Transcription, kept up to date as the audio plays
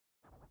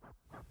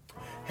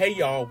Hey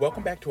y'all,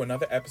 welcome back to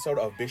another episode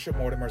of Bishop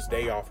Mortimer's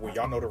Day Off, where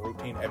y'all know the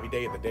routine every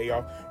day of the day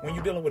off when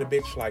you're dealing with a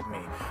bitch like me.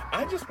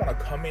 I just want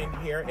to come in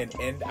here and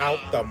end out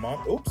the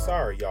month. Oops,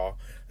 sorry y'all.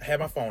 I had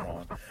my phone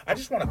on. I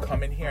just want to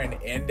come in here and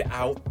end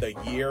out the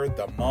year,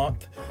 the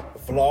month,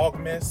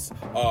 Vlogmas,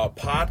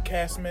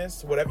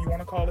 Podcastmas, whatever you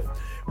want to call it,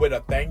 with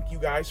a thank you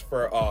guys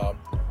for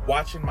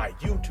watching my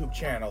YouTube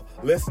channel,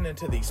 listening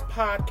to these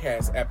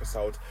podcast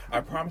episodes.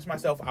 I promised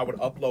myself I would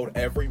upload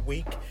every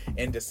week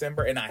in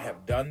December, and I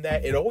have done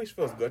that. It always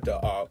feels good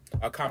to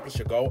accomplish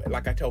a goal.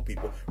 Like I tell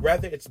people,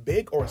 whether it's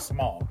big or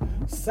small,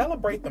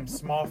 celebrate them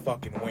small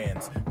fucking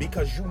wins,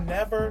 because you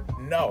never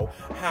know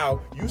how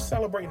you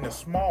celebrating the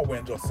small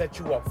wins will set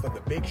you up for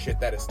the big shit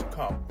that is to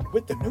come.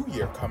 With the new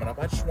year coming up,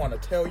 I just want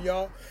to tell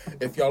y'all,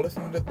 if y'all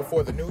listening to this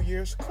before the New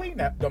Year's,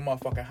 clean up the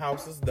motherfucking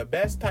houses. The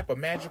best type of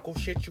magical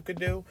shit you could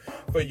do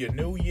for your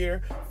new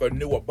year, for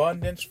new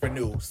abundance, for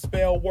new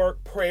spell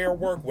work, prayer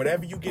work,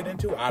 whatever you get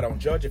into. I don't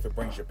judge. If it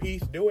brings you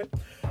peace, do it.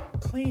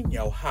 Clean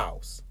your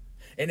house.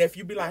 And if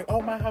you be like,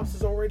 oh, my house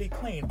is already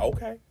clean.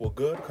 Okay, well,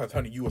 good, because,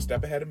 honey, you a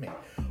step ahead of me.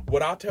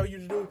 What I'll tell you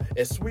to do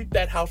is sweep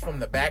that house from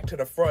the back to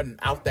the front and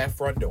out that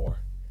front door.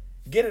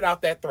 Get it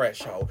out that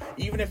threshold.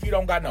 Even if you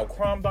don't got no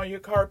crumbs on your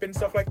carpet and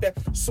stuff like that,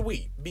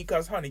 sweep.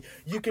 Because, honey,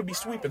 you can be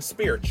sweeping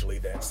spiritually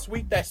then.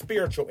 Sweep that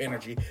spiritual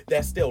energy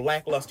that's still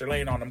lackluster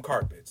laying on them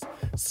carpets.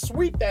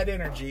 Sweep that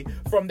energy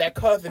from that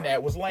cousin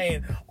that was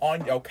laying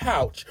on your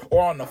couch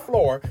or on the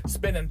floor,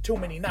 spending too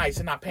many nights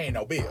and not paying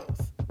no bills.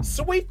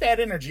 Sweep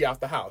that energy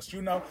out the house,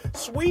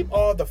 Sweep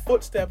all the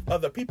footsteps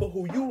of the people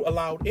who you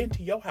allowed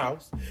into your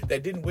house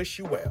that didn't wish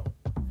you well.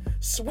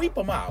 Sweep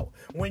them out.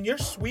 When you're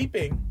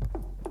sweeping,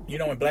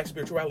 in black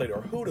spirituality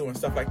or hoodoo and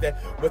stuff like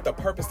that, with the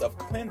purpose of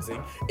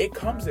cleansing, it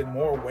comes in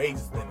more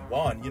ways than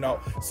one.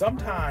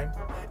 Sometimes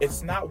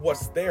it's not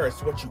what's there,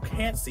 it's what you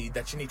can't see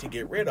that you need to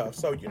get rid of.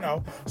 So,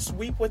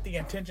 sweep with the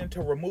intention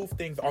to remove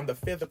things on the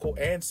physical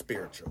and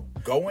spiritual.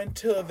 Go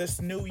into this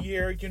new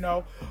year,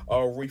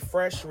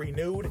 refreshed,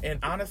 renewed, and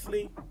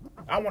honestly,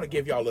 I want to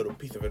give y'all a little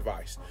piece of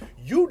advice.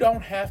 You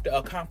don't have to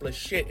accomplish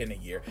shit in a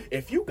year.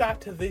 If you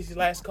got to these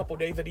last couple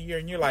days of the year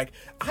and you're like,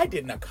 I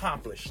didn't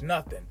accomplish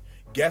nothing,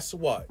 guess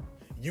what?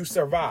 You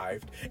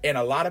survived. And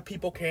a lot of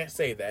people can't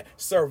say that.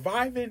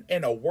 Surviving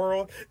in a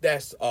world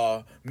that's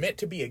meant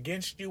to be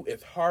against you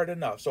is hard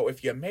enough. So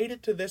if you made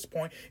it to this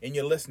point and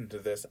you listen to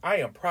this, I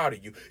am proud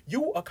of you.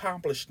 You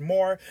accomplished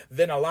more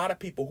than a lot of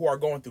people who are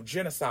going through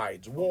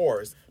genocides,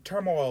 wars,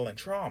 turmoil, and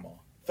trauma.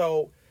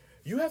 So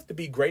you have to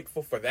be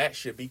grateful for that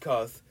shit,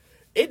 because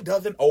it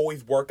doesn't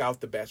always work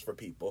out the best for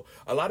people.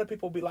 A lot of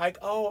people be like,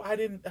 oh, I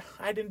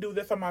didn't do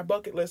this on my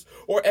bucket list,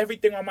 or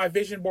everything on my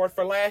vision board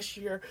for last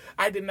year,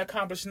 I didn't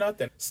accomplish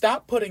nothing.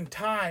 Stop putting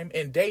time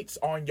and dates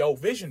on your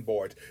vision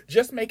board.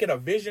 Just make it a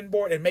vision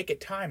board and make it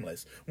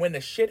timeless. When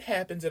the shit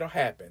happens, it'll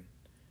happen.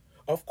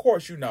 Of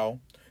course,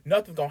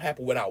 nothing's gonna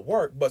happen without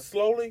work, but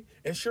slowly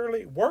and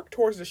surely work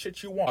towards the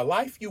shit you want. A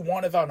life you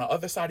want is on the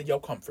other side of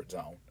your comfort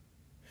zone.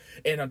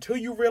 And until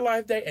you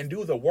realize that and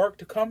do the work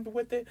to come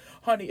with it,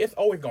 honey, it's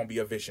always going to be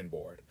a vision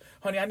board.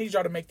 Honey, I need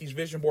y'all to make these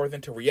vision boards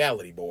into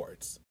reality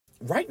boards.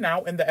 Right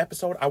now in the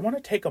episode, I want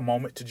to take a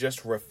moment to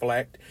just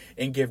reflect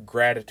and give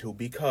gratitude,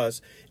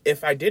 because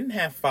if I didn't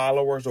have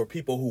followers or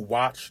people who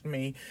watched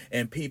me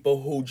and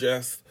people who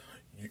just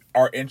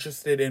are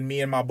interested in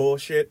me and my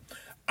bullshit,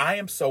 I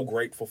am so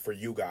grateful for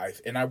you guys,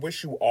 and I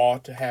wish you all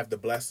to have the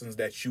blessings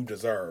that you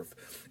deserve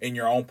in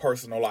your own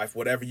personal life,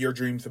 whatever your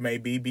dreams may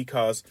be,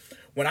 because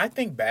when I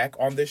think back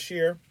on this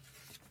year,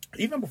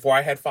 even before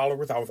I had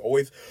followers, I was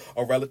always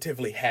a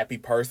relatively happy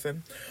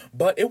person.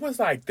 But it was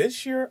like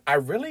this year, I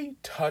really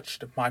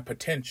touched my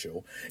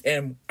potential.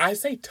 And I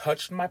say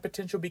touched my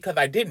potential because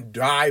I didn't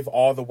dive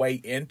all the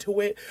way into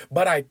it,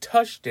 but I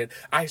touched it.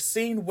 I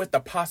seen what the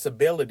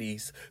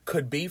possibilities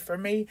could be for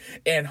me.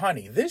 And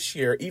honey, this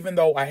year, even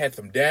though I had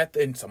some death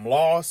and some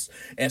loss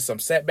and some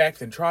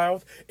setbacks and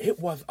trials, it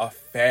was a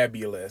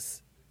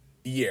fabulous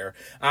year.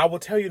 I will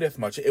tell you this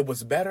much. It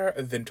was better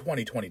than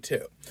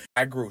 2022.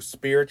 I grew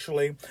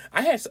spiritually.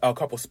 I had a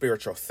couple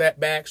spiritual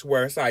setbacks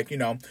where it's like,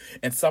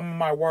 in some of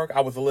my work,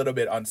 I was a little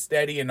bit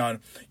unsteady and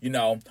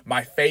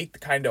my faith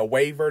kind of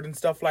wavered and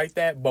stuff like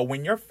that. But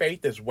when your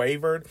faith is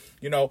wavered,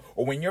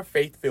 or when your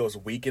faith feels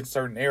weak in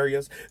certain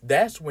areas,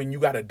 that's when you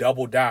got to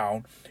double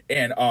down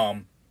and,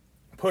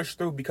 push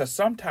through, because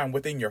sometime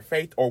within your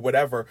faith or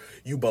whatever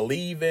you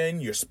believe in,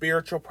 your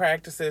spiritual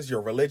practices,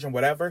 your religion,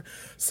 whatever,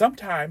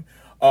 sometime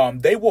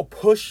they will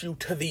push you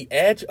to the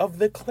edge of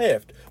the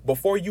cliff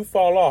before you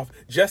fall off,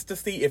 just to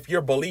see if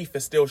your belief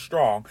is still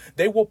strong.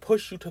 They will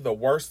push you to the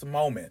worst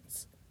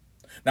moments.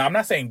 Now, I'm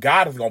not saying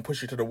God is going to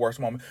push you to the worst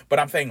moment, but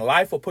I'm saying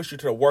life will push you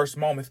to the worst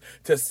moments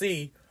to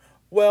see,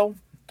 well,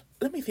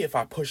 let me see if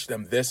I push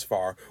them this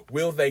far.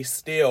 Will they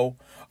still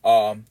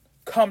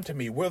come to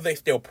me? Will they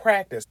still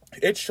practice?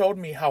 It showed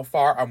me how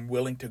far I'm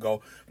willing to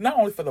go, not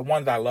only for the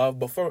ones I love,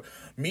 but for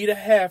me to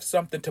have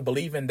something to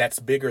believe in that's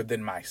bigger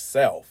than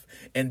myself.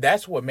 And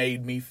that's what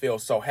made me feel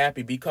so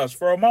happy, because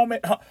for a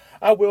moment,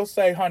 I will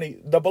say,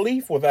 honey, the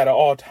belief was at an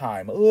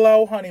all-time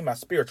low, honey. My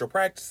spiritual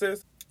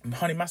practices,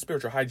 Honey, my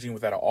spiritual hygiene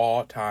was at an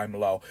all-time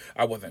low.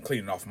 I wasn't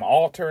cleaning off my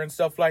altar and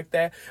stuff like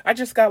that. I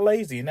just got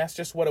lazy, and that's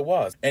just what it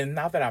was. And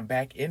now that I'm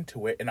back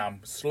into it, and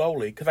I'm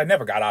slowly, because I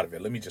never got out of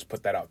it, let me just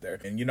put that out there.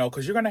 And,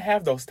 because you're going to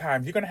have those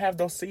times, you're going to have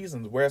those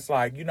seasons where it's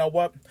like, you know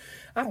what?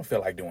 I don't feel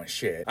like doing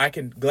shit. I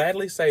can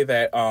gladly say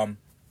that,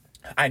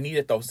 I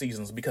needed those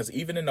seasons, because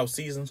even in those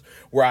seasons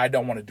where I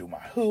don't want to do my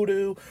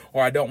hoodoo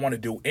or I don't want to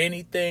do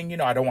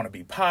anything, I don't want to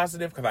be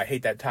positive because I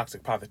hate that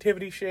toxic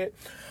positivity shit.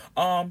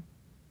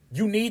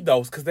 You need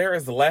those because there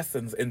is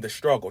lessons in the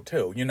struggle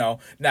too,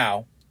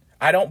 Now,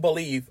 I don't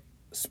believe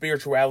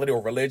spirituality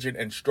or religion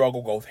and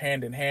struggle goes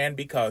hand in hand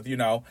because,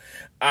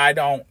 I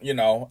don't,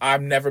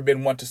 I've never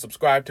been one to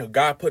subscribe to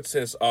God puts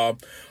his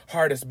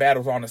hardest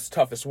battles on his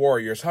toughest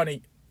warriors.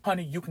 Honey,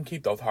 you can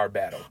keep those hard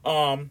battles.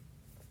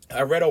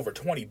 I read over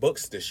 20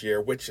 books this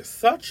year, which is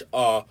such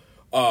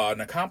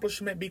an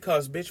accomplishment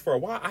because, bitch, for a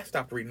while I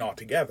stopped reading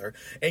altogether.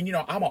 And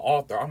I'm an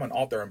author. I'm an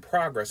author in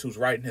progress who's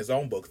writing his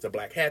own books. The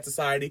Black Hat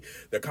Society,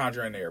 The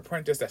Conjurer and the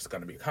Apprentice. That's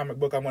going to be a comic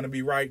book I'm going to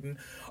be writing.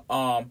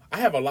 I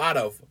have a lot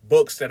of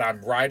books that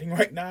I'm writing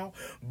right now,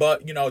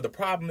 but the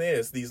problem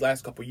is these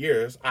last couple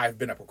years I've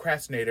been a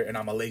procrastinator and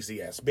I'm a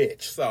lazy ass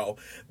bitch. So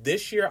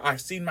this year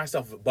I've seen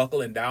myself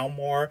buckling down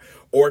more,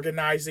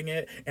 organizing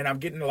it, and I'm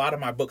getting a lot of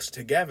my books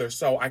together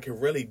so I can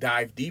really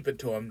dive deep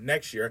into them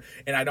next year,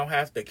 and I don't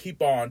have to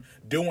keep on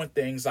doing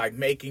things like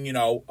making,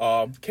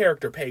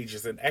 character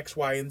pages and X,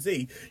 Y, and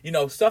Z,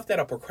 stuff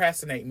that'll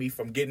procrastinate me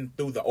from getting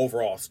through the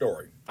overall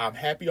story. I'm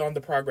happy on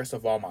the progress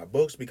of all my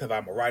books because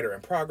I'm a writer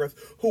in progress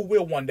who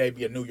will one day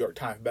be a New York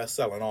Times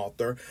best-selling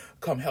author,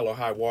 come hell or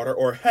high water.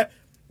 Or,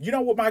 you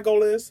know what my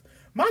goal is?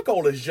 My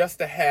goal is just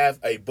to have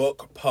a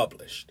book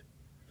published.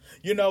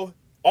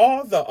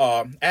 All the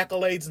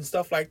accolades and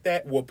stuff like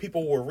that, where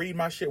people will read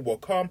my shit, will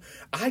come.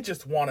 I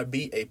just want to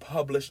be a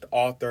published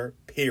author,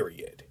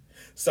 period.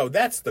 So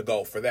that's the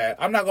goal for that.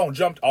 I'm not going to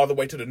jump all the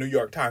way to the New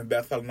York Times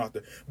best-selling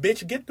author.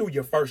 Bitch, get through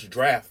your first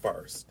draft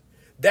first.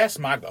 That's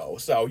my goal.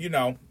 So,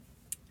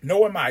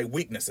 knowing my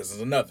weaknesses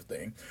is another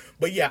thing.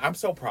 But yeah, I'm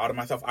so proud of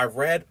myself. I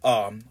read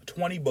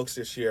 20 books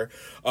this year.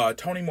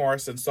 Toni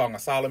Morrison's Song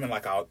of Solomon,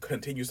 like I'll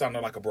continue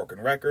sounding like a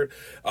broken record,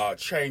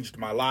 changed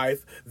my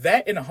life.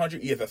 That and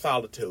 100 Years of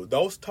Solitude.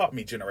 Those taught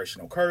me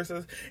generational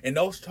curses, and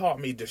those taught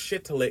me the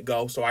shit to let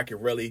go so I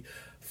could really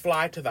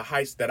fly to the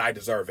heights that I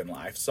deserve in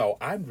life. So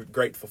I'm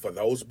grateful for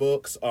those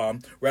books.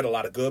 Read a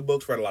lot of good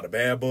books, read a lot of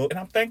bad books, and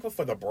I'm thankful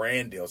for the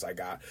brand deals I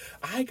got.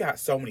 I got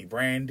so many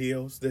brand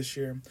deals this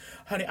year.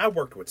 Honey, I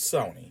worked with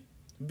Sony.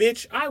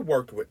 Bitch, I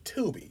worked with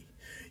Tubi.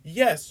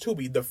 Yes,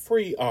 Tubi, the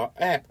free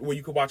app where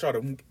you can watch all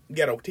the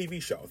ghetto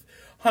TV shows.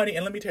 Honey,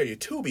 and let me tell you,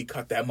 Tubi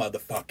cut that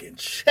motherfucking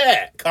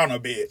check on a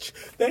bitch.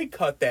 They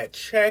cut that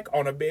check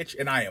on a bitch,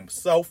 and I am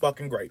so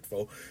fucking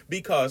grateful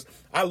because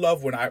I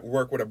love when I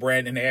work with a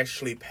brand and they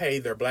actually pay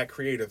their black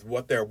creators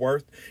what they're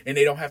worth, and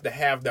they don't have to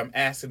have them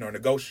asking or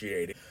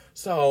negotiating.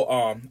 So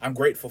I'm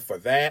grateful for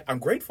that. I'm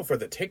grateful for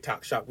the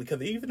TikTok shop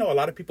because even though a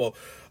lot of people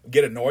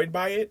get annoyed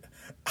by it,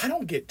 I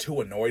don't get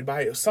too annoyed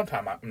by it.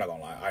 Sometimes, I'm not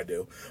gonna lie, I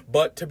do.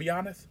 But to be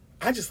honest,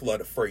 I just love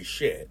the free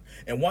shit.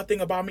 And one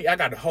thing about me, I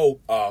got a whole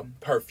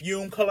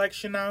perfume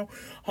collection now.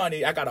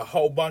 Honey, I got a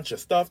whole bunch of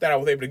stuff that I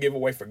was able to give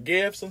away for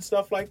gifts and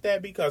stuff like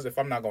that because if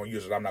I'm not going to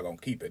use it, I'm not going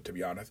to keep it, to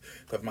be honest,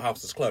 because my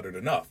house is cluttered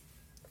enough.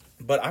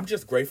 But I'm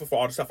just grateful for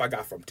all the stuff I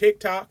got from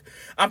TikTok.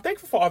 I'm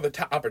thankful for all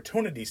the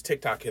opportunities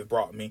TikTok has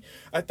brought me.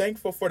 I'm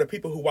thankful for the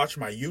people who watch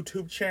my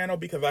YouTube channel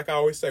because like I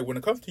always say, when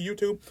it comes to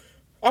YouTube,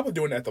 I was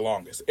doing that the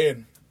longest.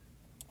 And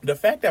the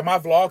fact that my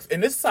vlogs,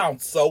 and this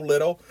sounds so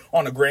little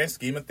on the grand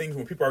scheme of things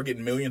when people are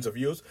getting millions of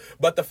views,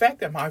 but the fact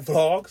that my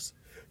vlogs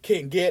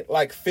can get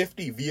like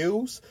 50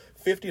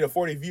 to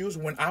 40 views,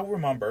 when I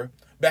remember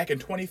back in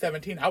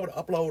 2017, I would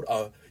upload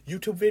a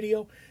YouTube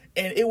video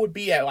and it would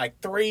be at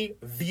like 3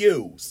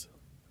 views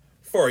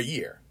for a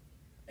year.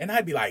 And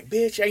I'd be like,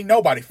 bitch, ain't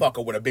nobody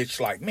fucking with a bitch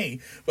like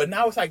me. But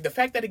now it's like the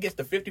fact that it gets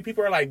to 50,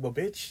 people are like, well,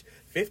 bitch,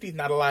 50 is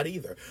not a lot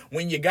either.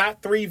 When you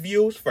got 3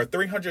 views for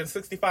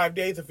 365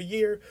 days of a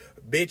year,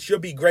 bitch, you'll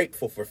be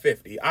grateful for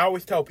 50. I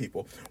always tell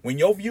people, when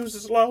your views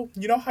is low,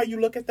 you know how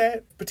you look at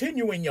that? Pretend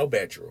you in your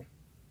bedroom.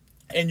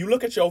 And you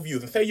look at your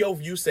views and say your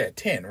view said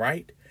 10,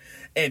 right?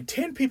 And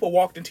 10 people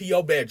walked into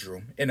your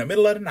bedroom in the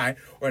middle of the night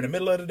or in the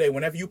middle of the day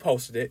whenever you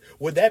posted it,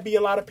 would that be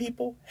a lot of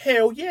people?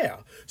 Hell yeah.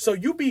 So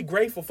you be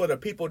grateful for the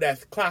people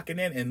that's clocking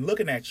in and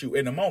looking at you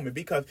in a moment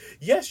because,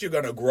 yes, you're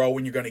going to grow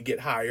and you're going to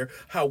get higher.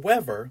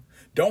 However,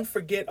 don't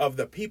forget of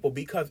the people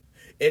because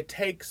it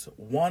takes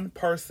one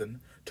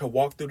person to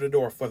walk through the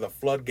door for the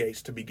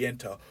floodgates to begin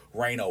to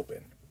rain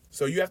open.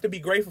 So you have to be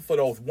grateful for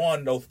those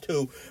 1, those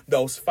 2,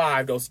 those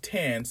 5, those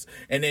 10s,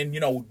 and then,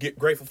 get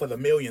grateful for the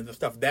millions and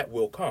stuff that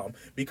will come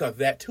because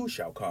that too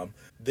shall come.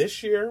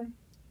 This year,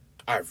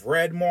 I've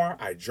read more,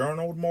 I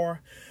journaled more,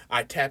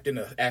 I tapped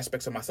into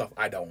aspects of myself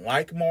I don't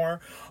like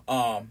more.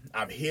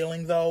 I'm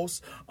healing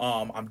those.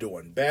 I'm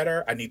doing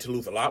better. I need to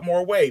lose a lot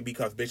more weight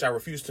because, bitch, I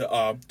refuse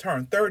to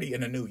turn 30 in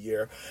the new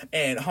year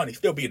and, honey,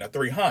 still be in a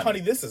 300.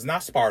 Honey, this is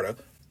not Sparta.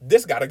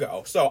 This gotta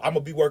go. So I'm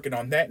gonna be working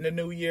on that in the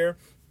new year.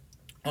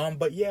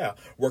 But yeah,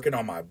 working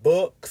on my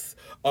books.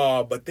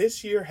 But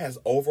this year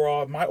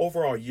my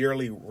overall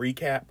yearly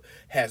recap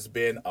has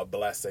been a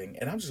blessing.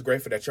 And I'm just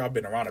grateful that y'all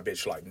been around a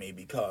bitch like me,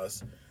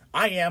 because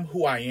I am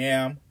who I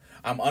am.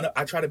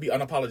 I try to be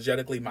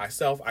unapologetically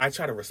myself. I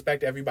try to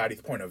respect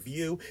everybody's point of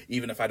view,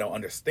 even if I don't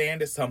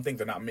understand it. Some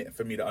things are not meant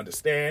for me to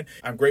understand.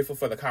 I'm grateful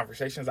for the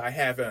conversations I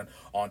have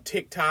on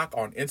TikTok,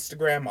 on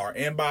Instagram, our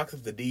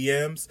inboxes, the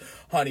DMs.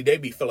 Honey, they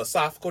be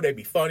philosophical, they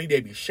be funny,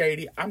 they be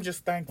shady. I'm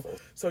just thankful.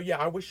 So yeah,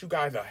 I wish you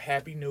guys a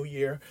happy new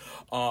year.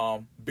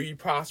 Be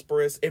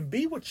prosperous and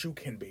be what you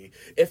can be.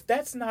 If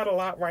that's not a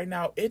lot right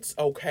now, it's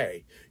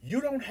okay. You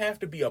don't have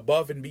to be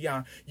above and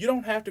beyond. You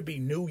don't have to be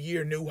new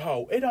year, new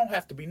hoe. It don't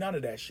have to be none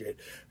of that shit.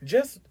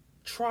 Just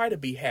try to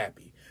be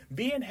happy.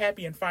 Being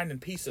happy and finding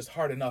peace is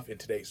hard enough in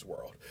today's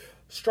world.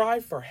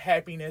 Strive for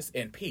happiness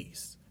and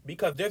peace.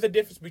 Because there's a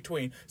difference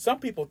between, some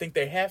people think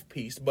they have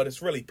peace, but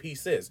it's really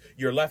pieces.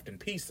 You're left in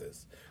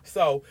pieces.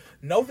 So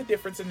know the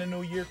difference in the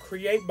new year.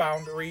 Create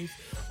boundaries.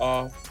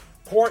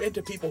 Pour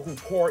into people who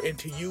pour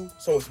into you,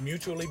 so it's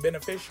mutually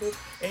beneficial.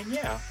 And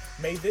yeah,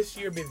 may this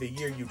year be the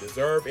year you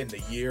deserve and the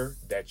year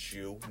that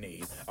you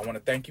need. I want to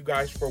thank you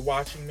guys for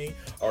watching me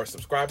or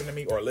subscribing to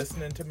me or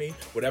listening to me.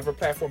 Whatever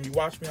platform you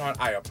watch me on,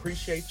 I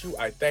appreciate you.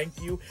 I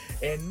thank you.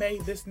 And may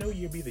this new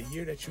year be the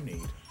year that you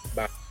need.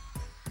 Bye.